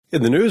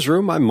In the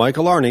newsroom, I'm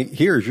Michael Arney.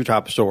 Here's your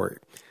top story.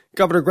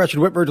 Governor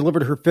Gretchen Whitmer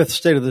delivered her fifth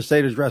State of the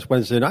State address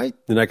Wednesday night.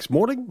 The next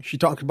morning, she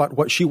talked about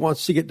what she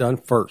wants to get done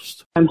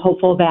first. I'm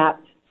hopeful that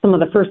some of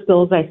the first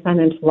bills I sign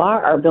into law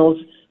are bills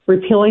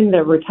repealing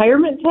the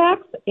retirement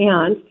tax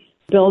and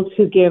bills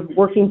to give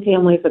working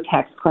families a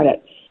tax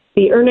credit.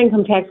 The earned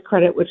income tax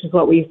credit, which is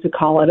what we used to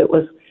call it, it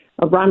was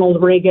a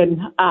Ronald Reagan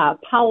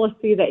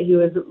policy that he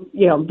was,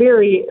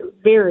 very,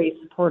 very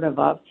supportive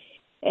of.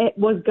 It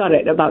was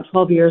gutted about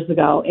 12 years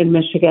ago in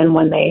Michigan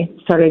when they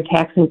started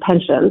taxing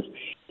pensions,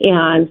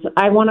 and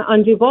I want to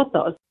undo both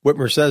those.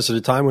 Whitmer says at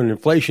a time when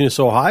inflation is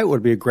so high, it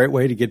would be a great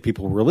way to get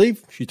people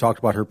relief. She talked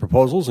about her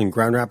proposals in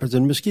Grand Rapids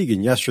and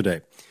Muskegon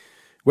yesterday.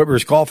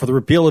 Whitmer's call for the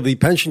repeal of the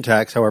pension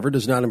tax, however,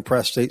 does not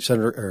impress State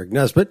Senator Eric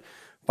Nesbitt.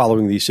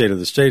 Following the State of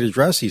the State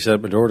address, he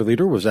said Minority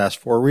Leader was asked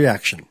for a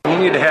reaction. We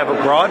need to have a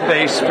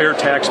broad-based fair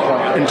tax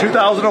plan. In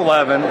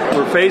 2011,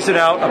 we're phasing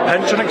out a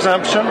pension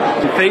exemption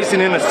and phasing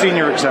in a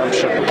senior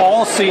exemption.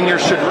 All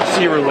seniors should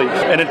see relief.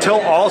 And until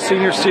all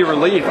seniors see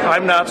relief,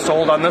 I'm not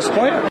sold on this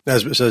plan.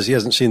 Nesbitt says he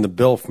hasn't seen the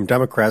bill from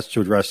Democrats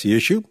to address the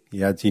issue.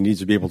 He adds he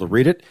needs to be able to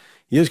read it.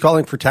 He is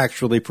calling for tax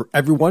relief for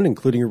everyone,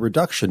 including a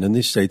reduction in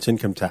the state's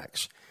income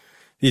tax.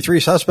 The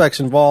three suspects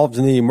involved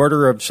in the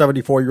murder of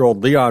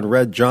 74-year-old Leon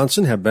Red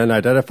Johnson have been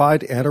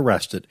identified and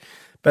arrested.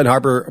 Ben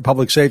Harbor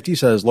Public Safety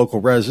says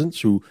local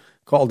residents who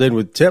called in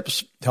with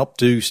tips helped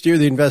to steer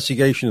the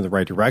investigation in the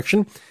right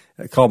direction.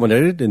 It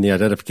culminated in the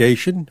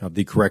identification of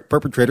the correct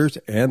perpetrators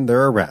and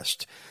their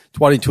arrest.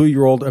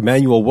 22-year-old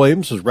Emmanuel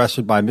Williams was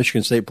arrested by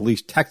Michigan State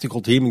Police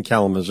Tactical Team in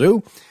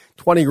Kalamazoo.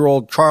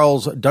 20-year-old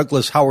Charles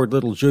Douglas Howard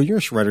Little Jr.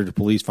 surrendered to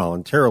police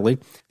voluntarily.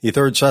 The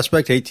third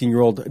suspect,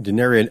 18-year-old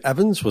Denarian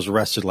Evans, was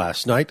arrested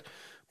last night.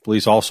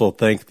 Police also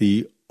thank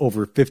the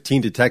over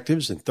 15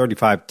 detectives and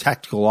 35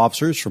 tactical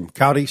officers from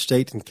county,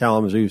 state, and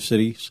Kalamazoo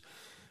cities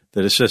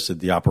that assisted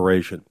the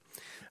operation.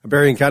 A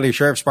Berrien County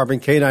Sheriff's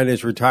Department K-9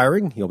 is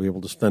retiring. He'll be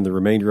able to spend the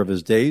remainder of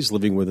his days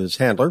living with his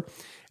handler.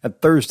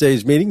 At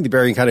Thursday's meeting, the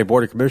Berrien County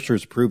Board of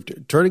Commissioners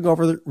approved turning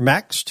over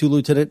Max to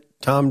Lieutenant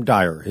Tom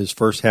Dyer, his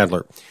first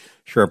handler.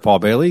 Sheriff Paul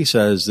Bailey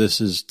says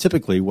this is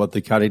typically what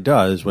the county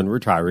does when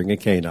retiring a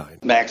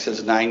K-9. Max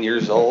is 9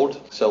 years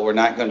old, so we're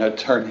not going to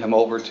turn him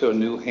over to a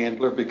new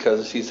handler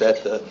because he's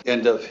at the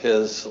end of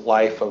his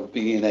life of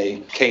being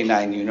a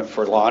K-9 unit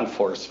for law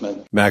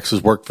enforcement. Max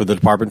has worked for the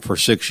department for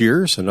 6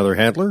 years. Another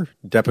handler,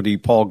 Deputy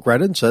Paul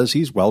Gredden, says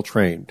he's well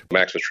trained.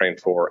 Max was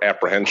trained for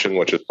apprehension,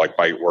 which is like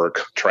bite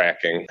work,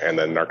 tracking, and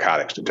then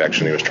narcotics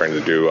detection. He was trained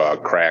to do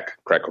crack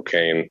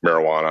cocaine,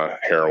 marijuana,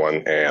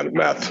 heroin, and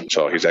meth.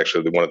 So he's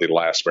actually one of the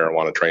last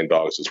marijuana trained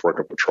dogs that's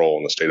working patrol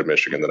in the state of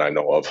Michigan that I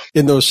know of.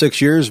 In those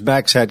 6 years,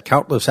 Max had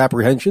countless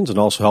apprehensions and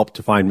also helped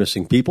to find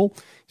missing people.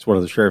 He's one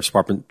of the Sheriff's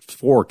Department's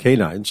 4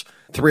 K-9s.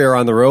 3 are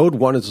on the road.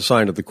 1 is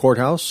assigned to the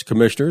courthouse.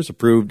 Commissioners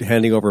approved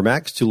handing over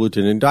Max to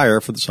Lieutenant Dyer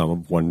for the sum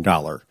of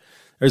 $1.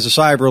 There's a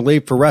sigh of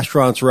relief for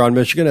restaurants around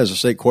Michigan as the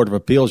State Court of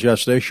Appeals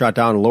yesterday shot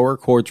down a lower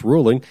court's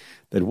ruling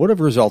that would have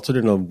resulted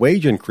in a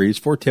wage increase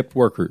for tipped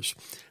workers.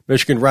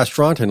 Michigan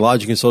Restaurant and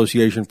Lodging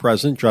Association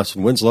President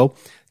Justin Winslow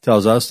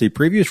tells us the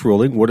previous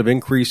ruling would have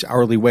increased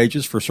hourly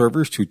wages for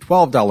servers to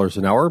 $12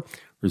 an hour,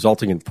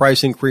 resulting in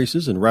price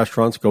increases and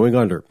restaurants going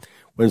under.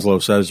 Winslow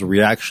says the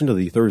reaction to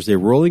the Thursday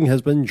ruling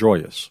has been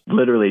joyous.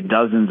 Literally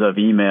dozens of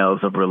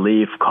emails of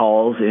relief,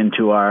 calls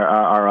into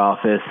our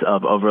office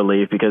of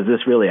relief, because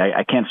this really,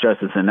 I can't stress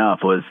this enough,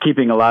 was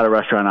keeping a lot of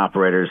restaurant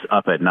operators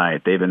up at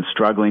night. They've been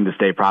struggling to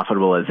stay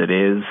profitable as it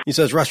is. He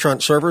says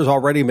restaurant servers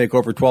already make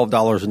over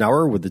 $12 an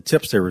hour with the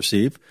tips they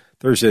receive.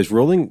 Thursday's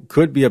ruling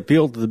could be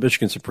appealed to the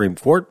Michigan Supreme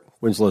Court.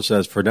 Winslow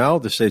says for now,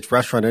 the state's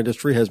restaurant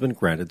industry has been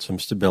granted some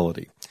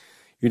stability.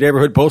 Your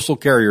neighborhood postal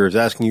carrier is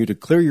asking you to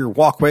clear your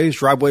walkways,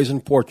 driveways,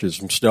 and porches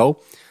from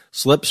snow.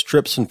 Slips,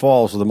 trips, and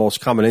falls are the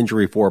most common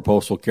injury for a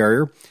postal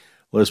carrier.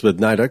 Elizabeth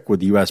Niduk with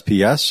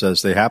USPS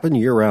says they happen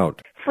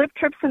year-round. Slip,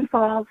 trips, and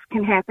falls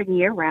can happen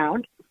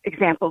year-round.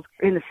 Examples,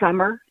 in the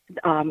summer,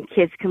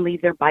 kids can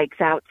leave their bikes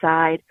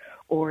outside,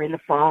 or in the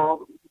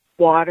fall,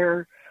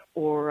 water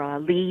or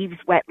leaves,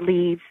 wet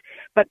leaves.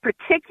 But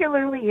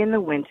particularly in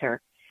the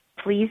winter,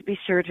 please be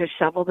sure to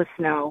shovel the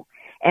snow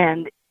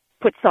and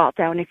put salt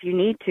down if you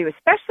need to,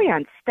 especially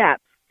on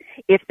steps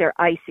if they're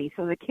icy,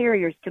 so the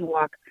carriers can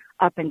walk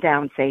up and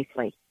down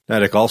safely.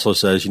 Niduk also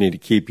says you need to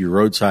keep your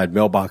roadside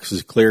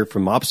mailboxes clear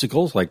from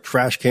obstacles like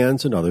trash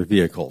cans and other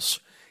vehicles.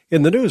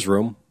 In the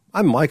newsroom,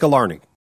 I'm Michael Arney.